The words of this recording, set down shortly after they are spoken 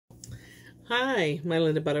Hi,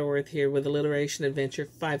 MyLinda Butterworth here with Alliteration Adventure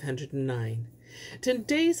 509.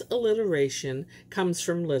 Today's alliteration comes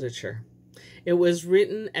from literature. It was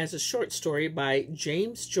written as a short story by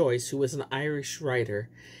James Joyce, who was an Irish writer,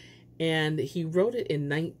 and he wrote it in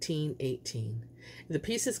 1918. The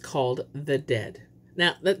piece is called The Dead.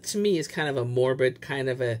 Now, that to me is kind of a morbid kind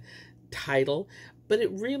of a title, but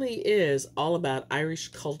it really is all about Irish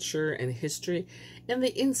culture and history and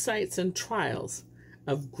the insights and trials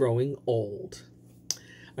of growing old.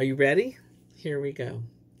 Are you ready? Here we go.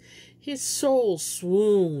 His soul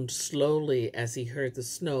swooned slowly as he heard the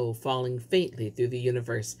snow falling faintly through the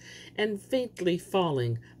universe, and faintly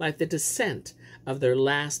falling like the descent of their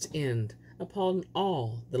last end upon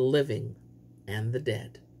all the living and the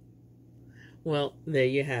dead. Well, there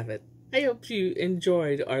you have it. I hope you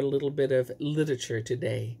enjoyed our little bit of literature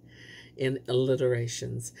today in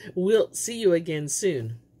alliterations. We'll see you again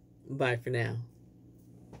soon. Bye for now.